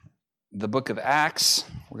the book of Acts.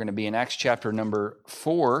 We're going to be in Acts chapter number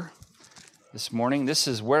 4 this morning. This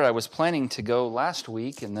is where I was planning to go last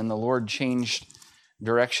week, and then the Lord changed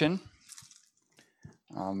direction.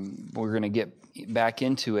 We're going to get back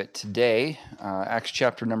into it today, Acts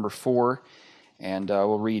chapter number 4, and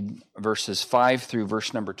we'll read verses 5 through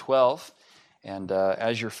verse number 12. And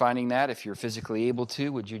as you're finding that, if you're physically able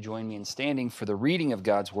to, would you join me in standing for the reading of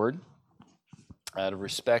God's Word, out of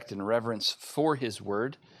respect and reverence for His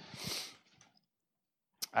Word.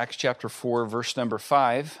 Acts chapter 4, verse number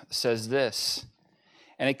 5 says this,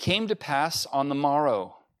 "And it came to pass on the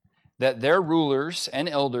morrow that their rulers and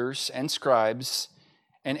elders and scribes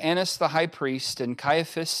and Annas the high priest and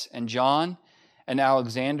Caiaphas and John and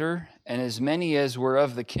Alexander and as many as were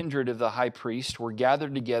of the kindred of the high priest were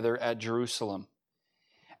gathered together at Jerusalem.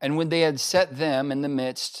 And when they had set them in the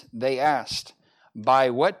midst, they asked, By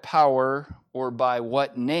what power or by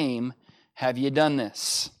what name have ye done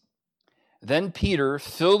this? Then Peter,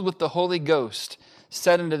 filled with the Holy Ghost,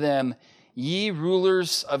 said unto them, Ye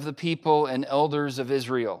rulers of the people and elders of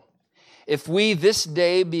Israel, if we this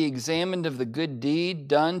day be examined of the good deed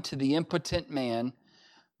done to the impotent man,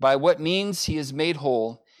 by what means he is made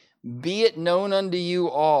whole, be it known unto you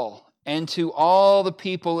all, and to all the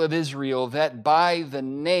people of Israel, that by the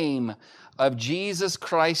name of Jesus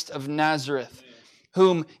Christ of Nazareth,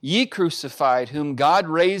 whom ye crucified, whom God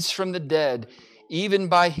raised from the dead, even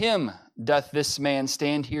by him doth this man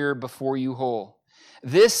stand here before you whole.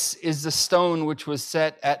 This is the stone which was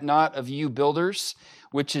set at naught of you builders,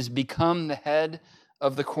 which is become the head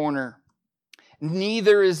of the corner.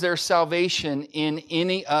 Neither is there salvation in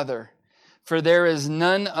any other, for there is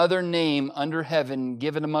none other name under heaven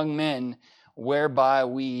given among men whereby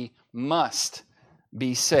we must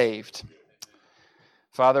be saved."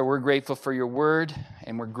 Father, we're grateful for your word,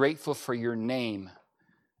 and we're grateful for your name.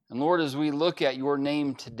 And Lord, as we look at your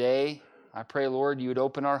name today, I pray, Lord, you would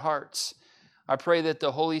open our hearts. I pray that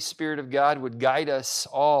the Holy Spirit of God would guide us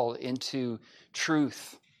all into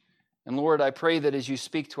truth. And Lord, I pray that as you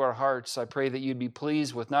speak to our hearts, I pray that you'd be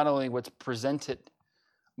pleased with not only what's presented,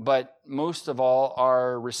 but most of all,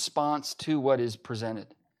 our response to what is presented.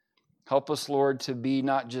 Help us, Lord, to be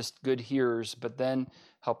not just good hearers, but then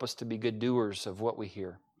help us to be good doers of what we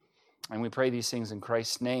hear. And we pray these things in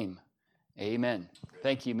Christ's name. Amen.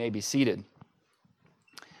 Thank you. You may be seated.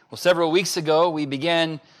 Well, several weeks ago, we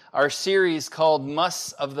began our series called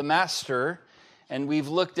Musts of the Master, and we've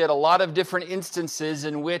looked at a lot of different instances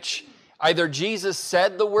in which either Jesus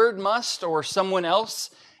said the word must or someone else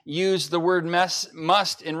used the word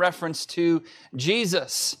must in reference to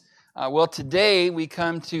Jesus. Well, today we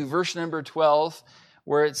come to verse number 12,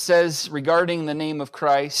 where it says regarding the name of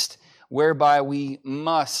Christ, whereby we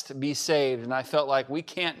must be saved. And I felt like we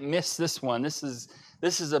can't miss this one. This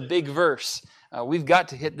is a big verse. We've got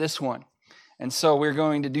to hit this one. And so we're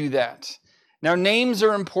going to do that. Now, names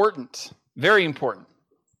are important, very important.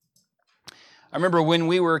 I remember when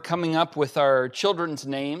we were coming up with our children's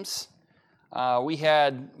names, we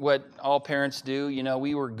had what all parents do. You know,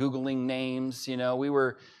 we were Googling names. You know,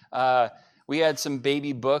 we had some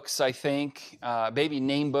baby books, I think, baby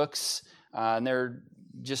name books, and they're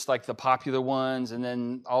just like the popular ones, and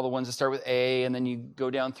then all the ones that start with A, and then you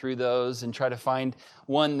go down through those and try to find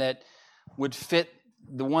one that would fit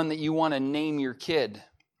the one that you want to name your kid.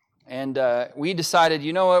 And we decided,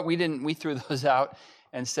 you know what, we threw those out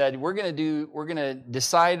and said, we're going to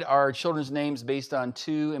decide our children's names based on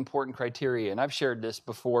two important criteria. And I've shared this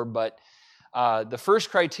before, but the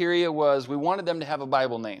first criteria was we wanted them to have a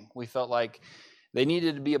Bible name. We felt like they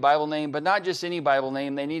needed to be a Bible name, but not just any Bible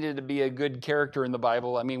name. They needed to be a good character in the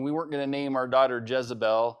Bible. I mean, we weren't going to name our daughter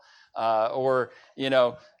Jezebel or,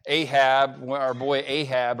 Ahab, our boy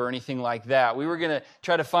Ahab, or anything like that. We were going to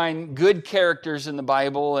try to find good characters in the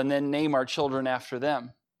Bible and then name our children after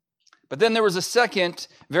them. But then there was a second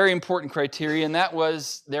very important criteria, and that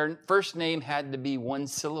was their first name had to be one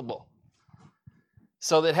syllable.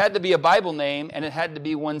 So it had to be a Bible name, and it had to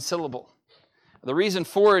be one syllable. The reason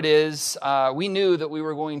for it is we knew that we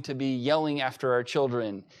were going to be yelling after our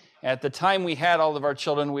children. At the time we had all of our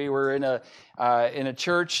children, we were in a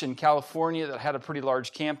church in California that had a pretty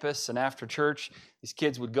large campus, and after church, these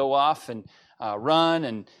kids would go off and run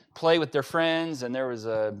and play with their friends, and there was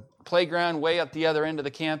a playground way up the other end of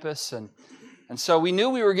the campus, and so we knew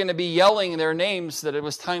we were going to be yelling their names that it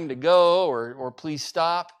was time to go or please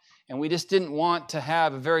stop, and we just didn't want to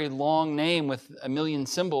have a very long name with a million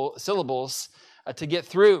syllables to get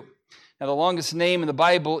through. Now, the longest name in the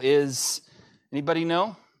Bible is, anybody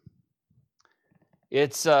know?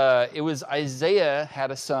 It was Isaiah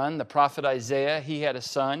had a son, the prophet Isaiah. He had a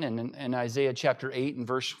son, and in Isaiah chapter 8 and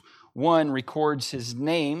verse 1 records his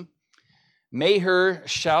name. Maher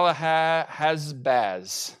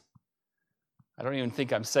Shalahazbaz. I don't even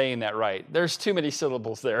think I'm saying that right. There's too many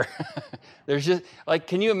syllables there. There's just, like,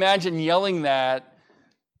 can you imagine yelling that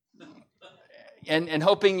and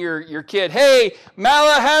hoping your kid, hey,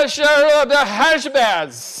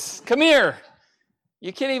 Malahashbaz, come here.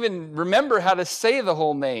 You can't even remember how to say the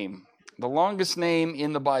whole name, the longest name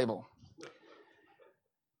in the Bible.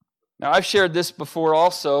 Now, I've shared this before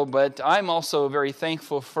also, but I'm also very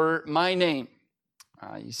thankful for my name.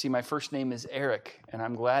 You see, my first name is Eric, and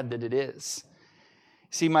I'm glad that it is.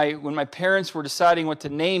 See, when my parents were deciding what to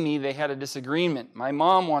name me, they had a disagreement. My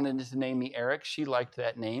mom wanted to name me Eric. She liked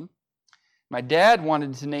that name. My dad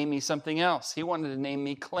wanted to name me something else. He wanted to name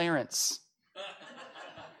me Clarence.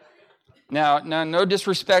 Now, no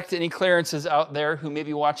disrespect to any Clarences out there who may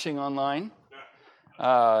be watching online.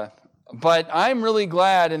 But I'm really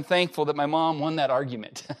glad and thankful that my mom won that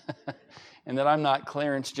argument and that I'm not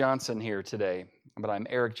Clarence Johnson here today, but I'm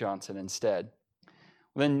Eric Johnson instead.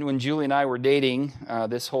 When Julie and I were dating,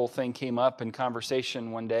 this whole thing came up in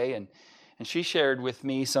conversation one day, and she shared with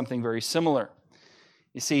me something very similar.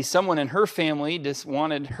 You see, someone in her family just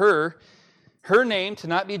wanted her name to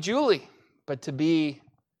not be Julie, but to be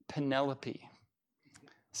Penelope.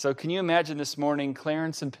 So can you imagine this morning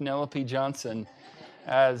Clarence and Penelope Johnson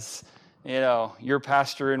as, your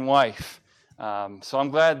pastor and wife? So I'm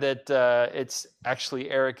glad that it's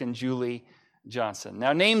actually Eric and Julie Johnson.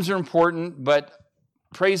 Now, names are important, but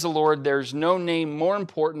praise the Lord, there's no name more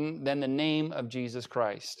important than the name of Jesus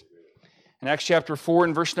Christ. In Acts chapter 4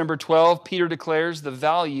 and verse number 12, Peter declares the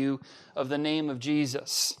value of the name of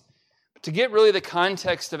Jesus. But to get really the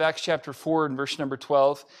context of Acts chapter 4 and verse number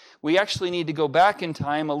 12, we actually need to go back in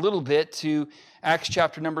time a little bit to Acts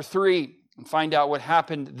chapter number 3 and find out what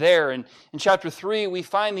happened there. And in chapter 3, we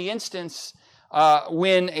find the instance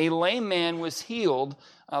when a lame man was healed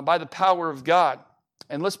by the power of God.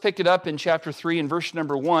 And let's pick it up in chapter 3 and verse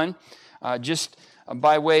number 1, just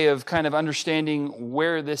by way of kind of understanding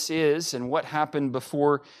where this is and what happened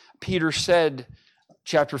before Peter said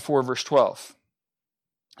chapter 4, verse 12.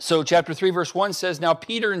 So chapter 3, verse 1 says, Now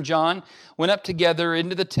Peter and John went up together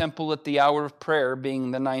into the temple at the hour of prayer,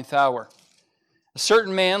 being the 9th hour. A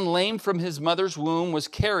certain man, lame from his mother's womb, was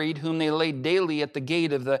carried, whom they laid daily at the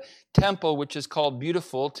gate of the temple, which is called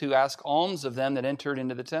Beautiful, to ask alms of them that entered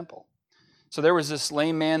into the temple. So there was this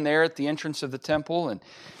lame man there at the entrance of the temple, and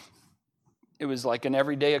it was like an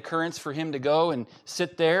everyday occurrence for him to go and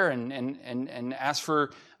sit there and ask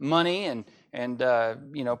for money, and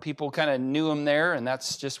people kind of knew him there, and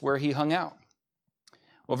that's just where he hung out.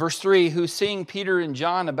 Well, verse 3, who seeing Peter and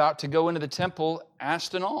John about to go into the temple,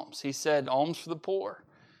 asked an alms. He said, alms for the poor.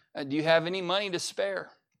 Do you have any money to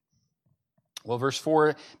spare? Well, verse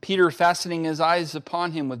 4, Peter, fastening his eyes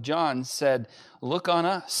upon him with John, said, Look on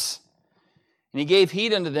us. And he gave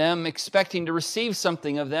heed unto them, expecting to receive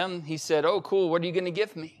something of them. He said, Oh, cool, what are you going to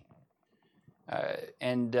give me?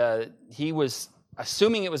 He was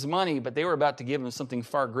assuming it was money, but they were about to give him something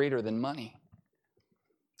far greater than money.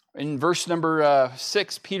 In verse number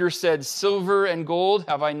 6, Peter said, Silver and gold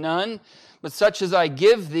have I none, but such as I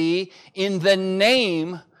give thee in the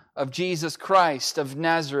name of Jesus Christ of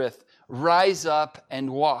Nazareth, rise up and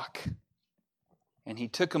walk. And he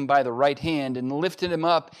took him by the right hand and lifted him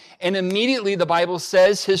up. And immediately, the Bible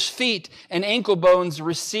says, his feet and ankle bones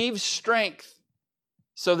received strength.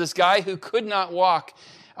 So this guy who could not walk,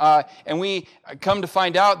 and we come to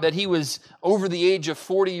find out that he was over the age of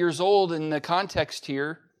 40 years old in the context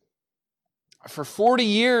here. For 40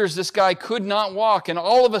 years, this guy could not walk. And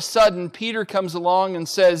all of a sudden, Peter comes along and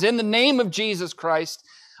says, In the name of Jesus Christ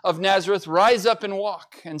of Nazareth, rise up and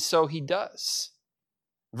walk. And so he does.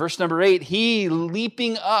 Verse number 8, he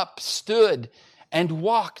leaping up stood and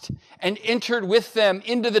walked and entered with them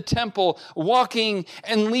into the temple, walking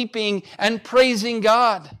and leaping and praising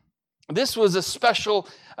God. This was a special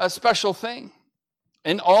thing.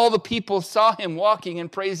 And all the people saw him walking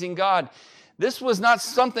and praising God. This was not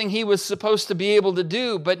something he was supposed to be able to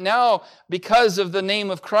do, but now, because of the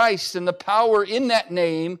name of Christ and the power in that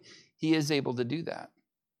name, he is able to do that.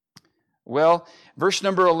 Well, verse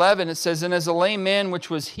number 11, it says, And as a lame man which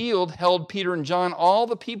was healed held Peter and John, all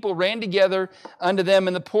the people ran together unto them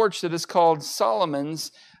in the porch that is called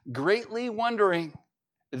Solomon's, greatly wondering.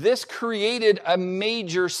 This created a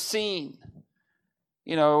major scene.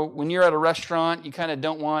 When you're at a restaurant, you kind of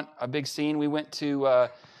don't want a big scene. We went to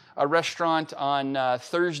a restaurant on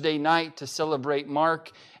Thursday night to celebrate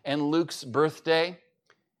Mark and Luke's birthday.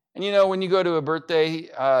 And when you go to a birthday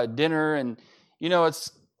dinner, and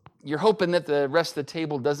you're hoping that the rest of the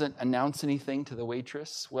table doesn't announce anything to the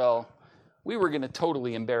waitress. Well, we were going to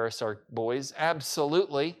totally embarrass our boys,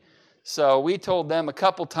 absolutely. So we told them a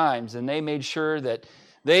couple times, and they made sure that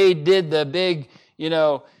they did the big,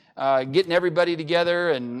 getting everybody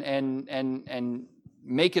together and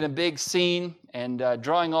making a big scene and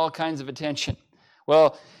drawing all kinds of attention.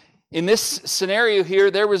 Well, in this scenario here,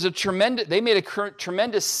 they made a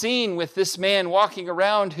tremendous scene with this man walking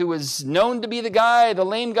around who was known to be the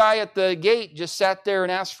lame guy at the gate, just sat there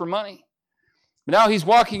and asked for money. But now he's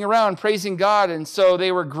walking around praising God, and so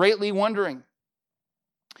they were greatly wondering.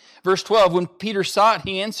 Verse 12, when Peter saw it,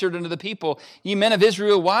 he answered unto the people, Ye men of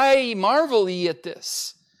Israel, why marvel ye at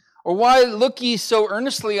this? Or why look ye so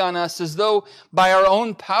earnestly on us, as though by our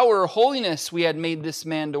own power or holiness we had made this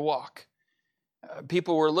man to walk?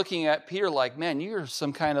 People were looking at Peter like, man, you're you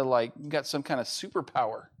got some kind of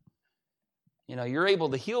superpower. You're able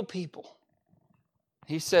to heal people.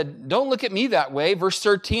 He said, don't look at me that way. Verse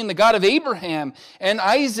 13, the God of Abraham and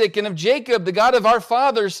Isaac and of Jacob, the God of our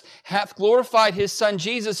fathers, hath glorified his son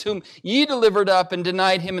Jesus, whom ye delivered up and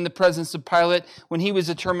denied him in the presence of Pilate when he was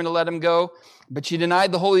determined to let him go. But ye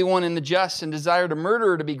denied the Holy One and the just and desired a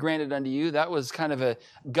murderer to be granted unto you. That was kind of a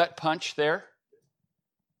gut punch there.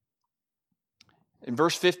 In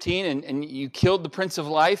verse 15, and you killed the Prince of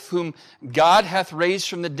Life, whom God hath raised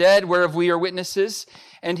from the dead, whereof we are witnesses.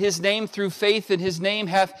 And his name, through faith in his name,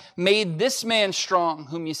 hath made this man strong,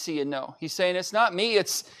 whom you see and know. He's saying, it's not me,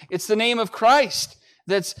 it's the name of Christ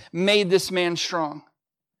that's made this man strong.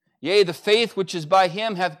 Yea, the faith which is by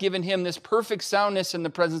him hath given him this perfect soundness in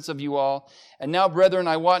the presence of you all. And now, brethren,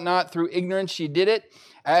 I wot not through ignorance ye did it,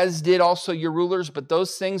 as did also your rulers, but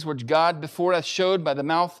those things which God before hath showed by the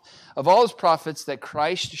mouth of all his prophets that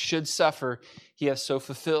Christ should suffer, he hath so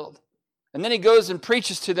fulfilled. And then he goes and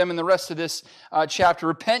preaches to them in the rest of this chapter.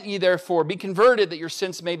 Repent ye therefore, be converted, that your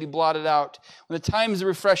sins may be blotted out, when the times of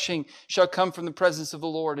refreshing shall come from the presence of the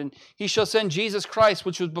Lord. And he shall send Jesus Christ,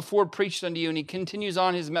 which was before preached unto you. And he continues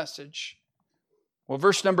on his message. Well,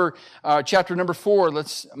 chapter number 4,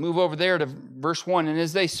 let's move over there to verse 1. And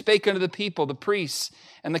as they spake unto the people, the priests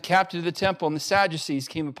and the captain of the temple and the Sadducees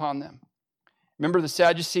came upon them. Remember the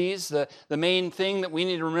Sadducees? The main thing that we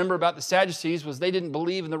need to remember about the Sadducees was they didn't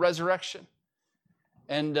believe in the resurrection.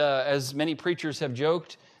 And as many preachers have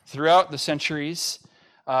joked throughout the centuries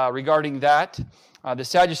regarding that, the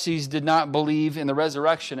Sadducees did not believe in the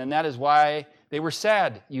resurrection, and that is why they were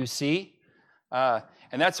sad, you see. And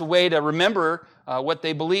that's a way to remember what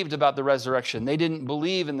they believed about the resurrection. They didn't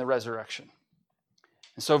believe in the resurrection.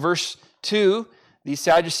 And so verse 2, these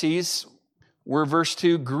Sadducees were, verse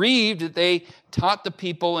 2, grieved that they taught the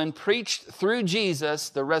people and preached through Jesus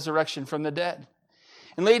the resurrection from the dead.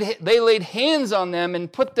 And they laid hands on them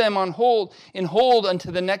and put them in hold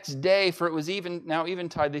unto the next day, for it was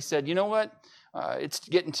eventide. They said, you know what? It's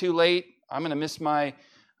getting too late. I'm going to miss my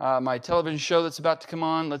television show that's about to come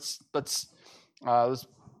on. Let's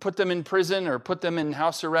put them in prison or put them in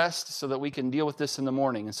house arrest so that we can deal with this in the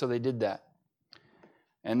morning. And so they did that.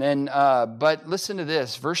 And then, but listen to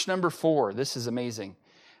this, verse number 4, this is amazing.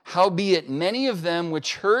 Howbeit many of them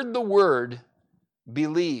which heard the word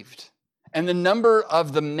believed, and the number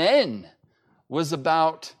of the men was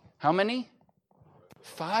about, how many?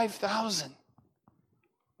 5,000.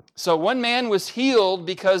 So one man was healed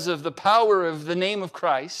because of the power of the name of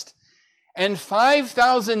Christ, and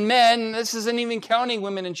 5,000 men, this isn't even counting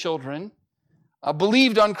women and children,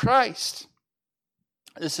 believed on Christ.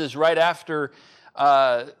 This is right after...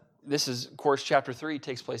 this is, of course, chapter 3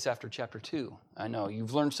 takes place after chapter 2. I know,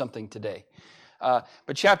 you've learned something today.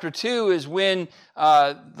 But chapter 2 is when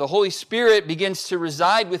the Holy Spirit begins to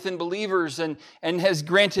reside within believers and has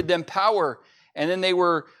granted them power. And then they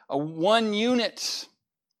were one unit.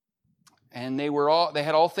 And they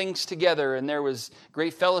had all things together, and there was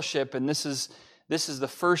great fellowship. And this is the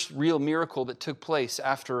first real miracle that took place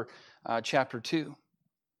after chapter 2.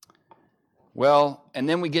 Well, and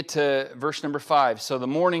then we get to verse number 5. So the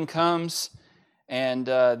morning comes, and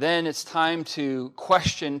then it's time to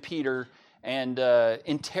question Peter and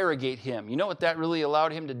interrogate him. You know what that really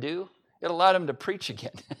allowed him to do? It allowed him to preach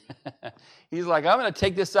again. He's like, I'm going to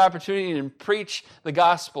take this opportunity and preach the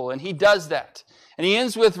gospel. And he does that. And he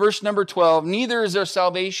ends with verse number 12. Neither is there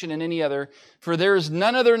salvation in any other, for there is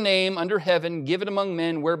none other name under heaven given among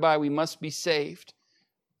men whereby we must be saved.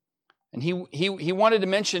 And he wanted to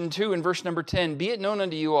mention, too, in verse number 10, be it known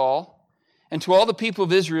unto you all, and to all the people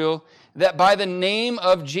of Israel, that by the name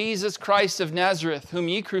of Jesus Christ of Nazareth, whom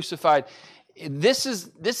ye crucified, this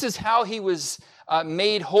is how he was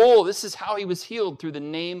made whole. This is how he was healed, through the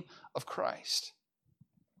name of Christ.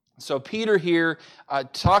 So Peter here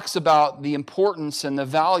talks about the importance and the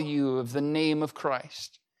value of the name of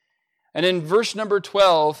Christ. And in verse number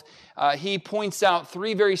 12, he points out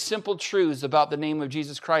three very simple truths about the name of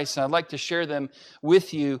Jesus Christ, and I'd like to share them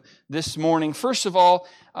with you this morning. First of all,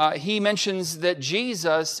 he mentions that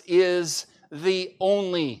Jesus is the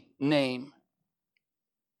only name.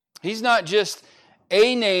 He's not just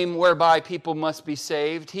a name whereby people must be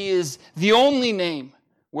saved. He is the only name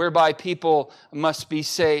whereby people must be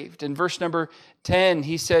saved. In verse number 10,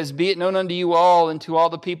 he says, "Be it known unto you all and to all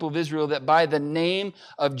the people of Israel that by the name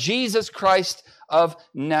of Jesus Christ of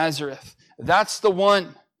Nazareth." That's the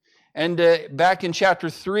one. And back in chapter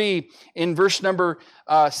 3, in verse number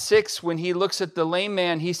 6, when he looks at the lame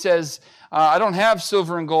man, he says, I don't have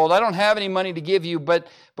silver and gold. I don't have any money to give you, but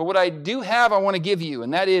what I do have, I want to give you.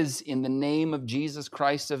 And that is, in the name of Jesus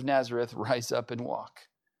Christ of Nazareth, rise up and walk.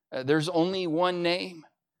 There's only one name.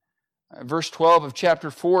 Verse 12 of chapter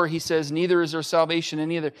 4, he says, "Neither is there salvation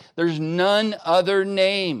in either. There's none other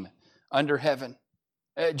name under heaven."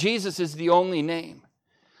 Jesus is the only name.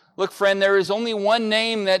 Look, friend, there is only one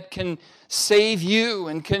name that can save you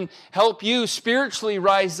and can help you spiritually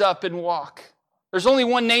rise up and walk. There's only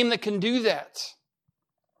one name that can do that.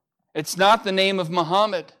 It's not the name of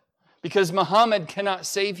Muhammad, because Muhammad cannot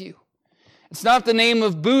save you. It's not the name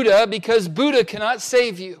of Buddha, because Buddha cannot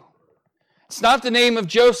save you. It's not the name of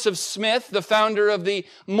Joseph Smith, the founder of the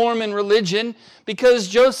Mormon religion, because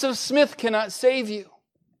Joseph Smith cannot save you.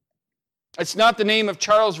 It's not the name of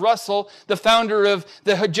Charles Russell, the founder of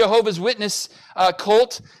the Jehovah's Witness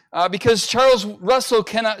cult, because Charles Russell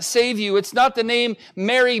cannot save you. It's not the name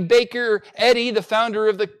Mary Baker Eddy, the founder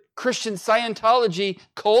of the Christian Scientology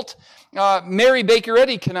cult. Mary Baker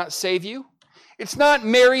Eddy cannot save you. It's not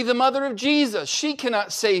Mary, the mother of Jesus. She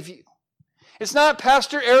cannot save you. It's not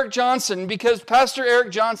Pastor Eric Johnson, because Pastor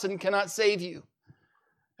Eric Johnson cannot save you.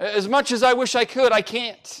 As much as I wish I could, I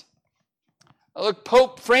can't. Look,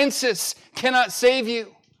 Pope Francis cannot save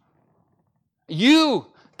you.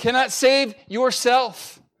 You cannot save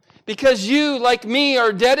yourself, because you, like me,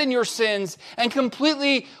 are dead in your sins and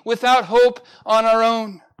completely without hope on our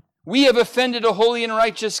own. We have offended a holy and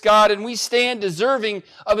righteous God, and we stand deserving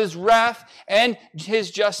of His wrath and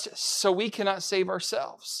His justice, so we cannot save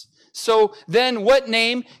ourselves. So then, what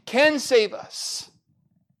name can save us?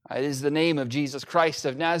 It is the name of Jesus Christ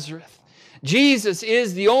of Nazareth. Jesus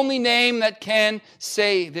is the only name that can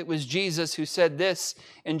save. It was Jesus who said this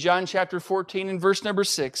in John chapter 14 and verse number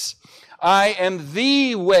 6. "I am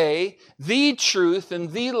the way, the truth,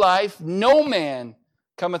 and the life. No man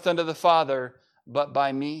cometh unto the Father but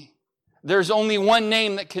by me." There's only one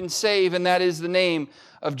name that can save, and that is the name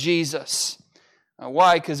of Jesus.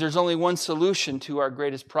 Why? Because there's only one solution to our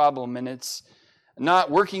greatest problem, and it's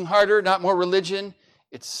not working harder, not more religion.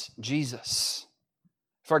 It's Jesus.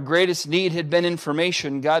 If our greatest need had been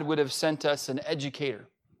information, God would have sent us an educator.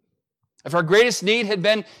 If our greatest need had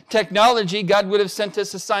been technology, God would have sent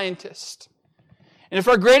us a scientist. And if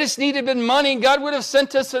our greatest need had been money, God would have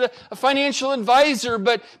sent us a financial advisor.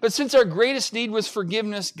 But since our greatest need was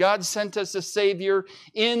forgiveness, God sent us a Savior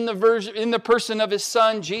in the person of His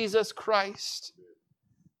Son, Jesus Christ.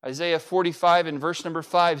 Isaiah 45 and verse number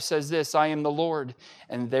 5 says this, "I am the Lord,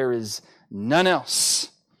 and there is none else.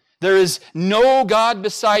 There is no God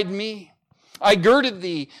beside me. I girded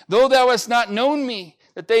thee, though thou hast not known me,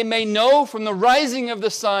 that they may know from the rising of the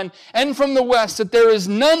sun and from the west that there is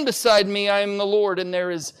none beside me. I am the Lord, and there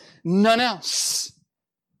is none else."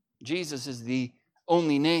 Jesus is the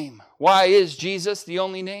only name. Why is Jesus the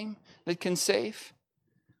only name that can save?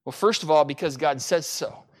 Well, first of all, because God says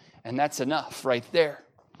so, and that's enough right there.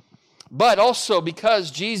 But also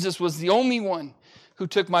because Jesus was the only one who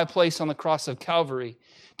took my place on the cross of Calvary,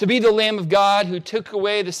 to be the Lamb of God who took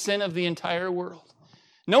away the sin of the entire world.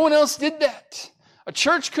 No one else did that. A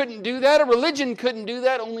church couldn't do that. A religion couldn't do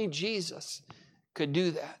that. Only Jesus could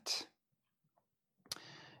do that.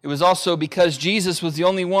 It was also because Jesus was the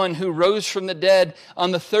only one who rose from the dead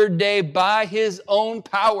on the third day by His own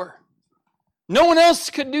power. No one else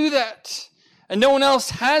could do that. And no one else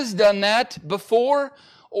has done that before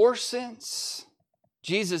or since.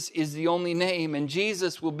 Jesus is the only name, and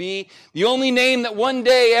Jesus will be the only name that one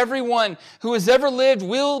day everyone who has ever lived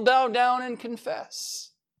will bow down and confess.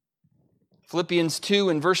 Philippians 2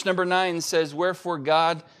 and verse number 9 says, "Wherefore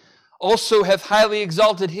God also hath highly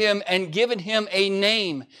exalted Him and given Him a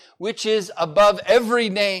name which is above every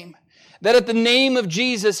name, that at the name of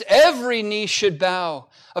Jesus every knee should bow,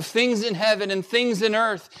 of things in heaven and things in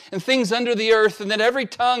earth and things under the earth, and that every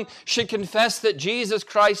tongue should confess that Jesus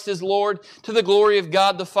Christ is Lord, to the glory of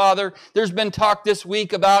God the Father." There's been talk this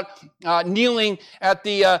week about kneeling at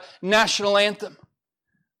the national anthem.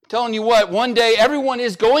 telling you what, one day everyone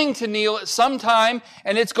is going to kneel at some time,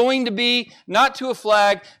 and it's going to be not to a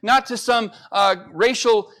flag, not to some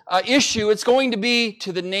racial issue. It's going to be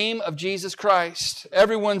to the name of Jesus Christ.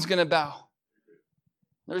 Everyone's going to bow.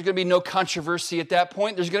 There's going to be no controversy at that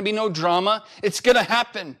point. There's going to be no drama. It's going to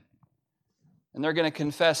happen. And they're going to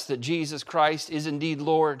confess that Jesus Christ is indeed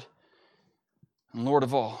Lord and Lord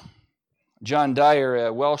of all. John Dyer,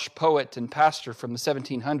 a Welsh poet and pastor from the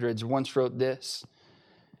 1700s, once wrote this: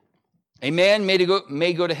 "A man may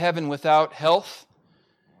go to heaven without health.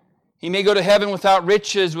 He may go to heaven without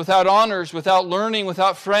riches, without honors, without learning,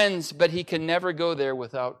 without friends, but he can never go there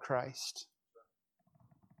without Christ."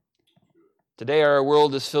 Today our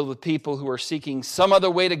world is filled with people who are seeking some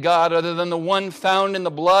other way to God other than the one found in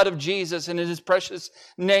the blood of Jesus and in His precious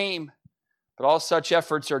name. But all such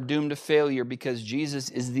efforts are doomed to failure because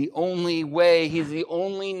Jesus is the only way. He's the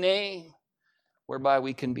only name whereby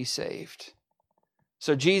we can be saved.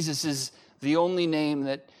 So Jesus is the only name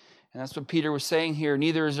and that's what Peter was saying here.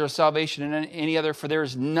 Neither is there salvation in any other, for there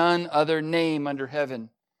is none other name under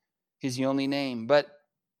heaven. He's the only name. But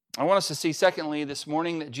I want us to see, secondly, this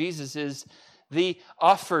morning that Jesus is the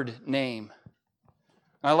offered name.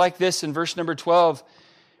 I like this in verse number 12.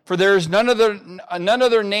 "For there is none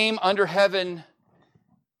other name under heaven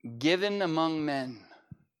given among men."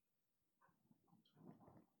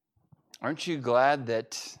 Aren't you glad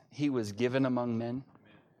that He was given among men?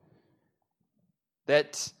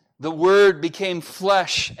 That the Word became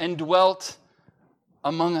flesh and dwelt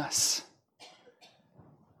among us.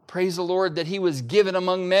 Praise the Lord that He was given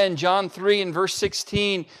among men. John 3 and verse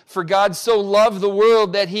 16, "For God so loved the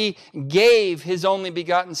world that He gave His only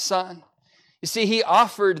begotten Son." You see, He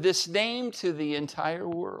offered this name to the entire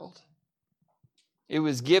world. It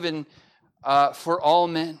was given for all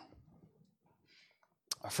men.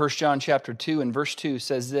 1 John chapter 2 and verse 2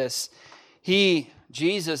 says this: "He,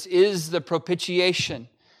 Jesus, is the propitiation,"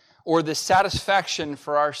 or the satisfaction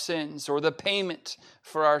for our sins, or the payment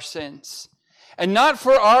for our sins. "And not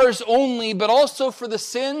for ours only, but also for the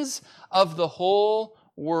sins of the whole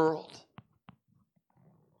world."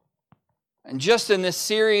 And just in this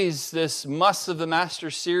series, this Must of the Master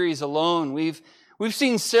series alone, we've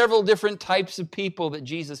seen several different types of people that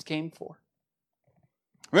Jesus came for.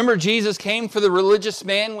 Remember, Jesus came for the religious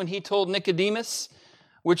man when He told Nicodemus,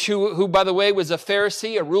 who by the way was a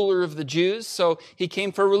Pharisee, a ruler of the Jews. So He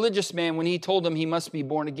came for a religious man when He told him he must be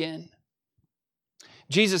born again.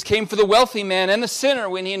 Jesus came for the wealthy man and the sinner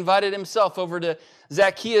when He invited Himself over to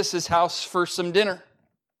Zacchaeus' house for some dinner.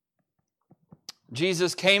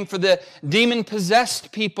 Jesus came for the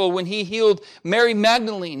demon-possessed people when He healed Mary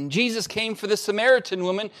Magdalene. Jesus came for the Samaritan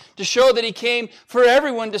woman to show that He came for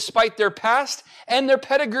everyone despite their past and their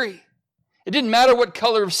pedigree. It didn't matter what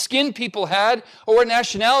color of skin people had or what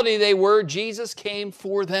nationality they were, Jesus came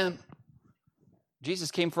for them.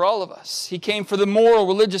 Jesus came for all of us. He came for the moral,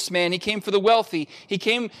 religious man. He came for the wealthy. He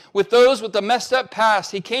came with those with a messed up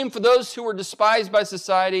past. He came for those who were despised by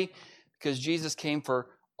society because Jesus came for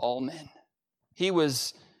all men.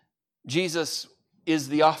 Jesus is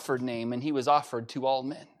the offered name, and He was offered to all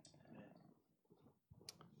men.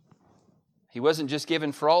 He wasn't just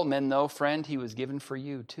given for all men, though, friend. He was given for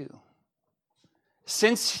you, too.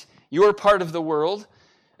 Since you're part of the world,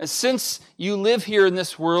 and since you live here in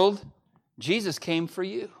this world, Jesus came for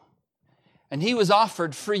you, and He was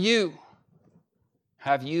offered for you.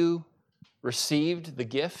 Have you received the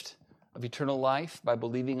gift of eternal life by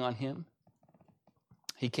believing on Him?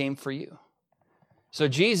 He came for you. So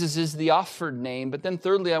Jesus is the offered name, but then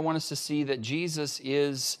thirdly, I want us to see that Jesus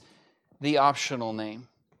is the optional name.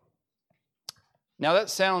 Now that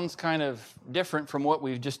sounds kind of different from what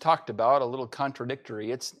we've just talked about, a little contradictory.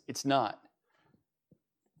 It's not.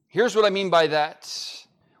 Here's what I mean by that.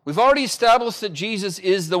 We've already established that Jesus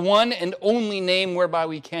is the one and only name whereby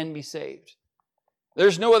we can be saved.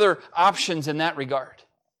 There's no other options in that regard.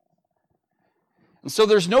 And so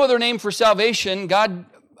there's no other name for salvation. God,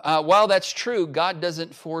 while that's true, God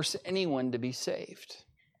doesn't force anyone to be saved.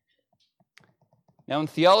 Now in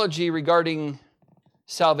theology regarding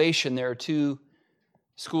salvation, there are two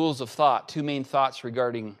schools of thought, two main thoughts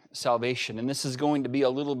regarding salvation. And this is going to be a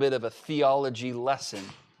little bit of a theology lesson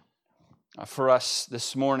for us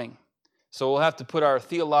this morning. So we'll have to put our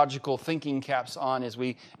theological thinking caps on as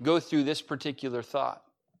we go through this particular thought.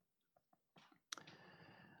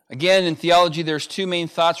 Again, in theology, there's two main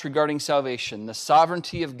thoughts regarding salvation: the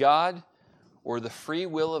sovereignty of God or the free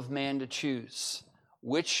will of man to choose.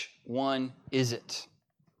 Which one is it?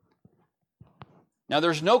 Now,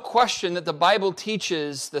 there's no question that the Bible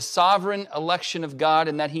teaches the sovereign election of God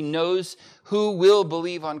and that He knows who will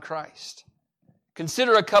believe on Christ.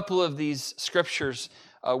 Consider a couple of these scriptures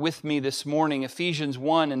with me this morning, Ephesians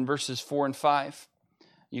 1 and verses 4 and 5.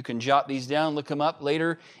 You can jot these down, look them up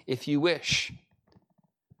later if you wish.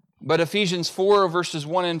 But Ephesians 4 verses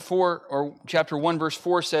 1 and 4, or chapter 1 verse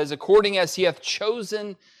 4 says, according as he hath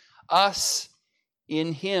chosen us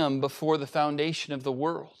in him before the foundation of the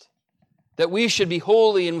world, that we should be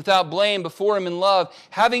holy and without blame before him in love,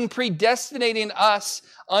 having predestinated us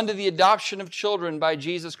unto the adoption of children by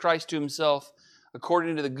Jesus Christ to himself,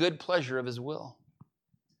 according to the good pleasure of his will.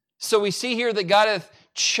 So we see here that God hath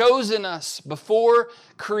chosen us before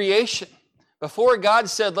creation. Before God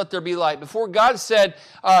said, let there be light. Before God said,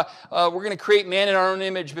 we're going to create man in our own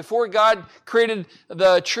image. Before God created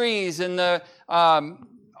the trees and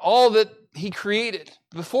all that he created.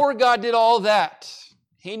 Before God did all that,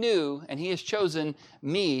 he knew and he has chosen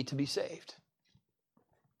me to be saved.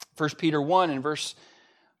 1 Peter 1 and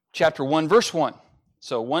chapter 1, verse 1.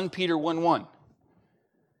 So 1 Peter 1:1.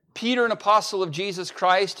 Peter, an apostle of Jesus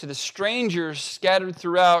Christ, to the strangers scattered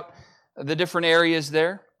throughout the different areas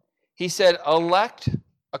there, he said, elect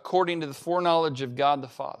according to the foreknowledge of God the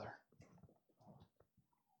Father.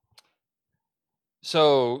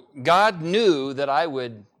 So God knew that I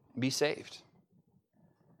would be saved.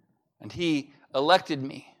 And he elected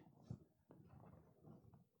me.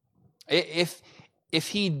 If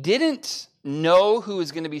he didn't know who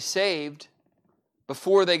was going to be saved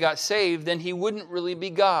before they got saved, then he wouldn't really be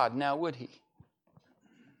God, now would he?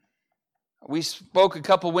 We spoke a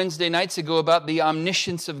couple Wednesday nights ago about the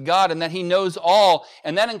omniscience of God and that he knows all,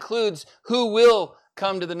 and that includes who will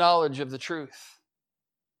come to the knowledge of the truth.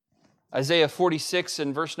 Isaiah 46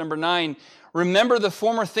 and verse number 9, remember the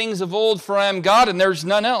former things of old, for I am God and there is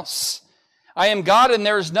none else. I am God and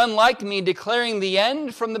there is none like me, declaring the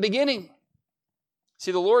end from the beginning.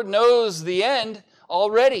 See, the Lord knows the end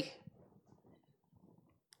already.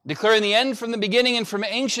 Declaring the end from the beginning and from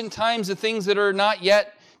ancient times the things that are not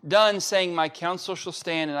yet done, saying, my counsel shall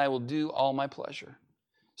stand and I will do all my pleasure.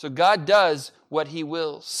 So God does what he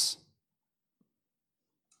wills.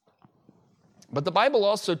 But the Bible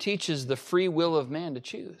also teaches the free will of man to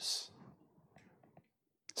choose.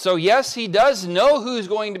 So yes, he does know who's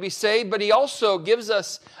going to be saved, but he also gives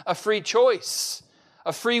us a free choice,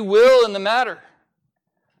 a free will in the matter.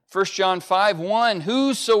 1 John 5:1,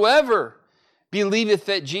 whosoever believeth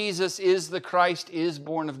that Jesus is the Christ is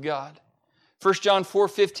born of God. 1 John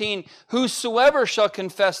 4:15, whosoever shall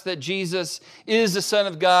confess that Jesus is the Son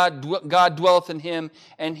of God, God dwelleth in him,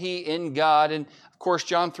 and he in God. And of course,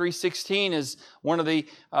 John 3:16 is one of the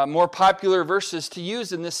more popular verses to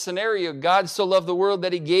use in this scenario. God so loved the world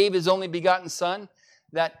that he gave his only begotten Son,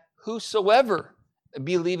 that whosoever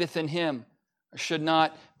believeth in him should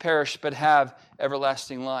not perish but have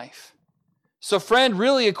everlasting life. So friend,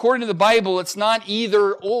 really, according to the Bible, it's not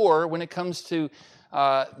either or when it comes to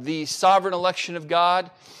the sovereign election of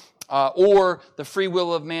God or the free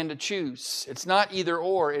will of man to choose. It's not either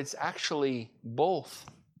or, it's actually both.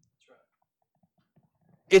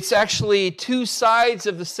 It's actually two sides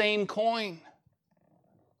of the same coin.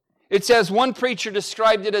 It's as one preacher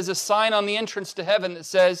described it as a sign on the entrance to heaven that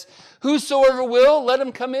says, whosoever will, let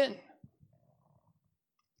him come in.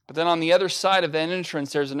 But then on the other side of that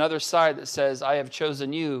entrance, there's another side that says, I have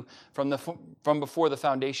chosen you from before the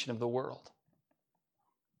foundation of the world.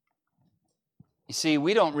 You see,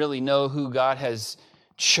 we don't really know who God has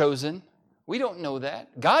chosen. We don't know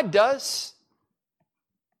that. God does.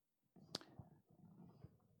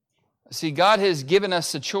 See, God has given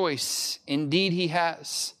us a choice. Indeed, he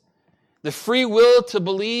has. The free will to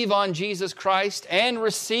believe on Jesus Christ and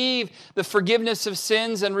receive the forgiveness of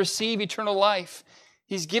sins and receive eternal life.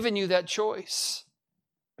 He's given you that choice.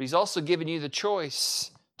 But he's also given you the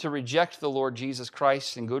choice to reject the Lord Jesus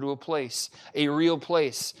Christ and go to a place, a real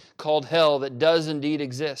place called hell that does indeed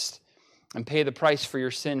exist, and pay the price for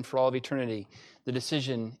your sin for all of eternity. The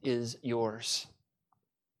decision is yours.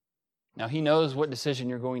 Now, he knows what decision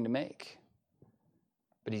you're going to make,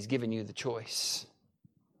 but he's given you the choice.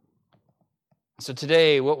 So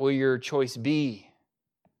today, what will your choice be?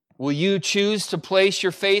 Will you choose to place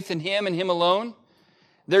your faith in him and him alone?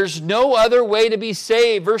 There's no other way to be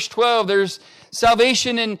saved. Verse 12, there's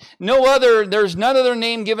salvation in there's none other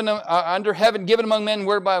name given under heaven given among men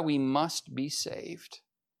whereby we must be saved.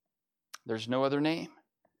 There's no other name.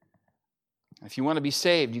 If you want to be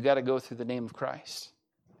saved, you got to go through the name of Christ.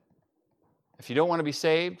 If you don't want to be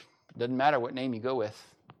saved, it doesn't matter what name you go with.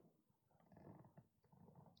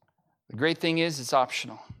 The great thing is, it's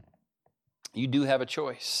optional. You do have a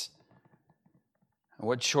choice. And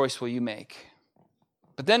what choice will you make?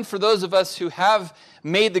 But then for those of us who have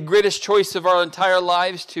made the greatest choice of our entire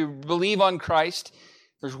lives to believe on Christ,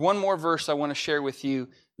 there's one more verse I want to share with you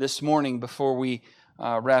this morning before we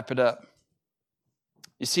wrap it up.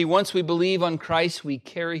 You see, once we believe on Christ, we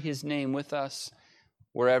carry His name with us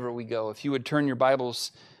wherever we go. If you would turn your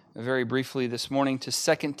Bibles very briefly this morning to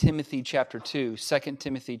 2 Timothy chapter 2. 2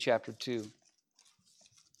 Timothy chapter 2.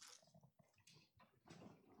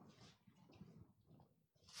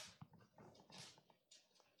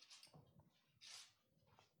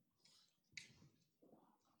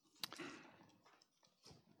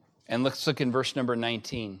 And let's look in verse number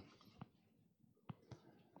 19.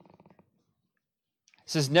 It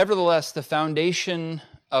says, "Nevertheless, the foundation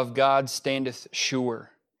of God standeth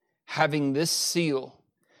sure, having this seal,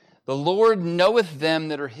 the Lord knoweth them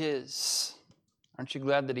that are His." Aren't you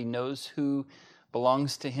glad that He knows who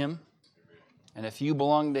belongs to Him? And if you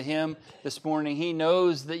belong to Him this morning, He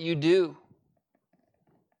knows that you do.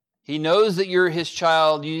 He knows that you're His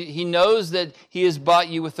child. He knows that He has bought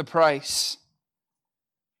you with a price.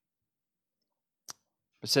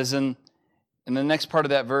 It says in the next part of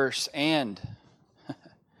that verse, "And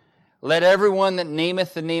let everyone that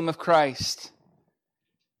nameth the name of Christ,"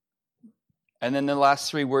 and then the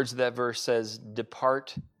last three words of that verse says,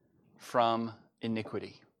 "depart from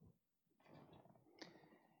iniquity."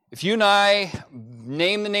 If you and I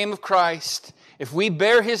name the name of Christ, if we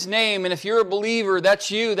bear His name, and if you're a believer,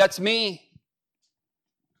 that's you, that's me.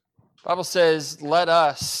 The Bible says, let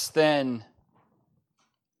us then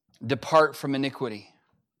depart from iniquity.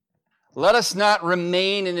 Let us not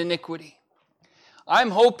remain in iniquity.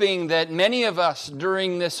 I'm hoping that many of us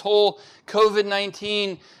during this whole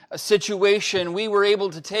COVID-19 situation, we were able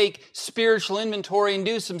to take spiritual inventory and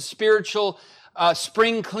do some spiritual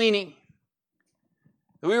spring cleaning.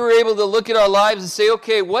 We were able to look at our lives and say,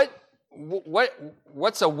 okay,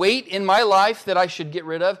 what's a weight in my life that I should get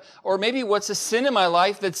rid of? Or maybe what's a sin in my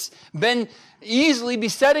life that's been easily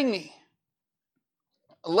besetting me?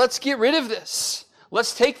 Let's get rid of this.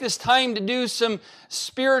 Let's take this time to do some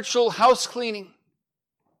spiritual house cleaning.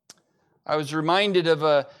 I was reminded of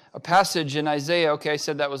a passage in Isaiah. Okay, I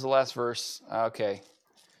said that was the last verse. Okay.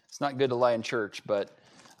 It's not good to lie in church, but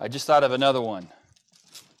I just thought of another one.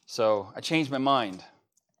 So I changed my mind.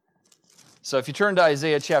 So if you turn to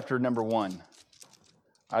Isaiah chapter number 1,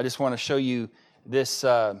 I just want to show you this,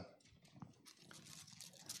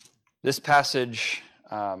 this passage.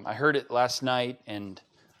 I heard it last night and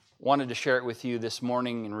wanted to share it with you this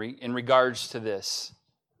morning in regards to this.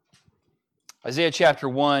 Isaiah chapter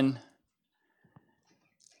 1,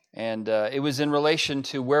 and it was in relation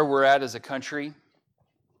to where we're at as a country.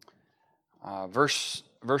 Verse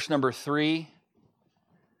number 3,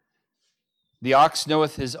 "The ox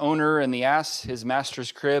knoweth his owner, and the ass his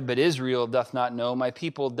master's crib, but Israel doth not know, my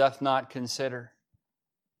people doth not consider."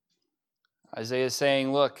 Isaiah is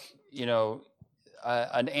saying, look,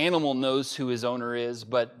 an animal knows who his owner is,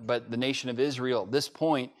 but the nation of Israel, at this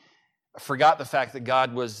point, forgot the fact that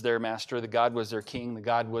God was their master, that God was their king, that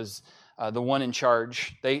God was the one in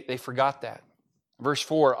charge. They forgot that. Verse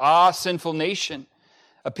 4, "Ah, sinful nation,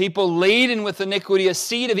 a people laden with iniquity, a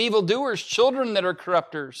seed of evildoers, children that are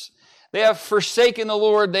corrupters. They have forsaken the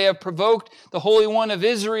Lord, they have provoked the Holy One of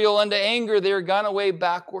Israel unto anger, they are gone away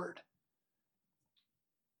backward."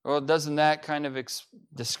 Well, doesn't that kind of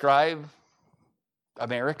describe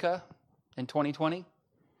America in 2020?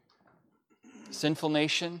 Sinful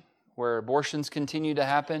nation, where abortions continue to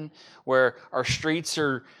happen, where our streets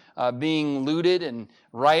are being looted and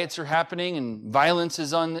riots are happening and violence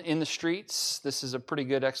is in the streets. This is a pretty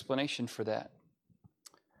good explanation for that.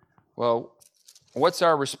 Well, what's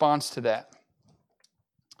our response to that?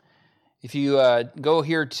 If you go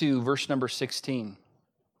here to verse number 16,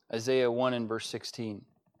 Isaiah 1 and verse 16.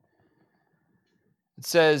 It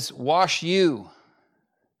says, "Wash you,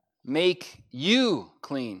 make you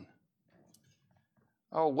clean."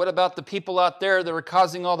 Oh, what about the people out there that are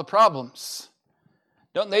causing all the problems?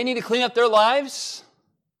 Don't they need to clean up their lives?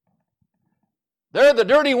 They're the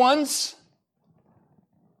dirty ones.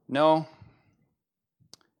 No.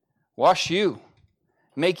 Wash you.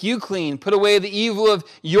 Make you clean. Put away the evil of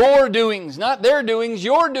your doings, not their doings,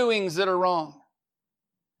 your doings that are wrong.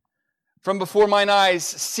 "From before mine eyes,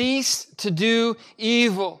 cease to do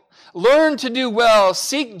evil. Learn to do well.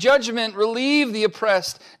 Seek judgment. Relieve the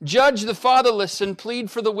oppressed. Judge the fatherless and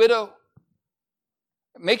plead for the widow."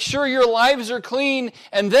 Make sure your lives are clean,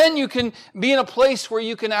 and then you can be in a place where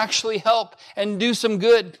you can actually help and do some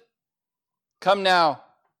good. "Come now,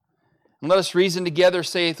 and let us reason together,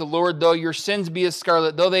 saith the Lord. Though your sins be as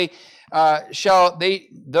scarlet, though they shall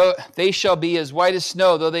be as white as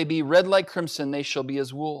snow, though they be red like crimson, they shall be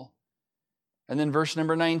as wool." And then verse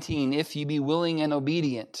number 19, "If ye be willing and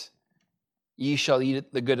obedient, ye shall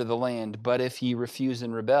eat the good of the land. But if ye refuse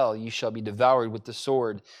and rebel, ye shall be devoured with the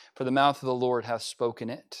sword, for the mouth of the Lord hath spoken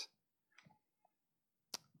it.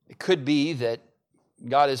 It could be that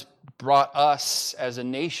God has brought us as a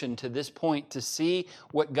nation to this point to see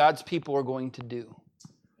what God's people are going to do.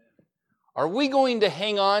 Are we going to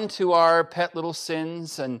hang on to our pet little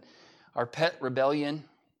sins and our pet rebellion?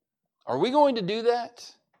 Are we going to do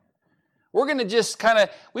that? We're going to just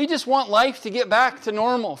we just want life to get back to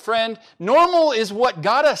normal, friend. Normal is what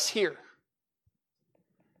got us here.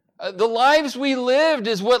 The lives we lived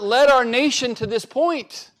is what led our nation to this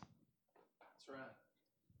point. That's right.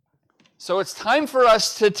 So it's time for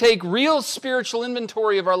us to take real spiritual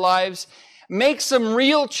inventory of our lives, make some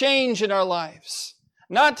real change in our lives,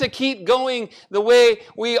 not to keep going the way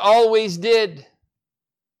we always did.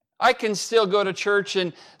 I can still go to church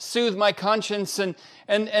and soothe my conscience and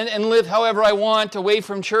live however I want away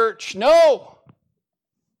from church. No!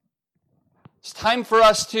 It's time for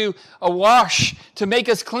us to wash, to make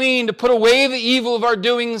us clean, to put away the evil of our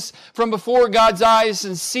doings from before God's eyes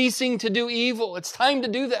and ceasing to do evil. It's time to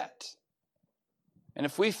do that. And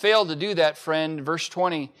if we fail to do that, friend, verse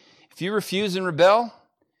 20, if you refuse and rebel,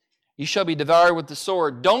 you shall be devoured with the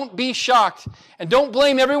sword. Don't be shocked and don't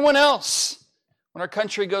blame everyone else when our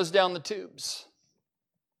country goes down the tubes,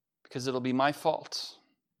 because it'll be my fault,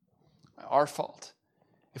 our fault,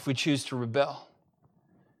 if we choose to rebel.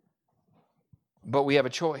 But we have a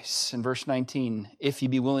choice. In verse 19, if ye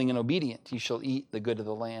be willing and obedient, ye shall eat the good of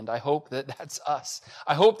the land. I hope that that's us.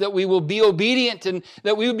 I hope that we will be obedient and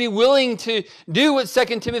that we will be willing to do what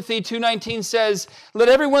 2 Timothy 2:19 says, let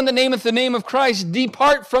everyone that nameth the name of Christ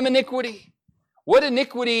depart from iniquity. What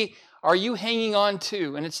iniquity are you hanging on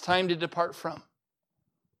to and it's time to depart from?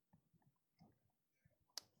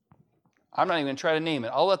 I'm not even going to try to name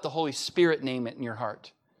it. I'll let the Holy Spirit name it in your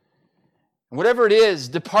heart. And whatever it is,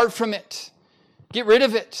 depart from it. Get rid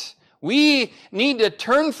of it. We need to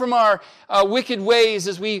turn from our wicked ways,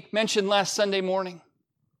 as we mentioned last Sunday morning,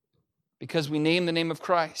 because we name the name of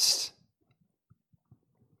Christ.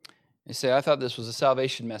 You say, I thought this was a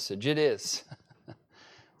salvation message. It is.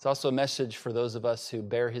 It's also a message for those of us who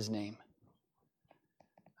bear His name.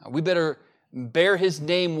 We better bear His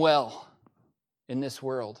name well in this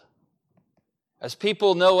world. As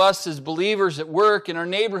people know us as believers at work, in our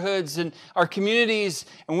neighborhoods, and our communities,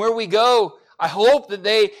 and where we go, I hope that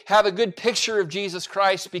they have a good picture of Jesus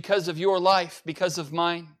Christ because of your life, because of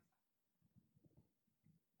mine.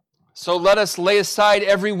 So let us lay aside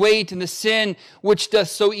every weight and the sin which doth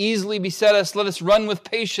so easily beset us. Let us run with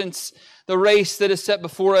patience the race that is set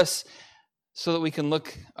before us, so that we can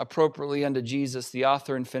look appropriately unto Jesus, the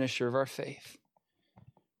author and finisher of our faith.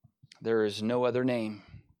 There is no other name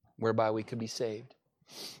whereby we could be saved.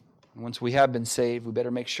 And once we have been saved, we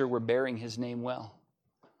better make sure we're bearing His name well.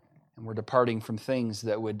 And we're departing from things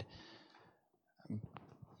that would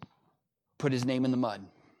put His name in the mud.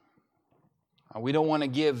 We don't want to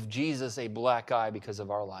give Jesus a black eye because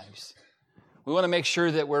of our lives. We want to make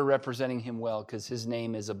sure that we're representing Him well, because His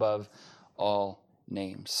name is above all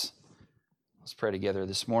names. Let's pray together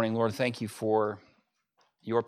this morning. Lord, thank You for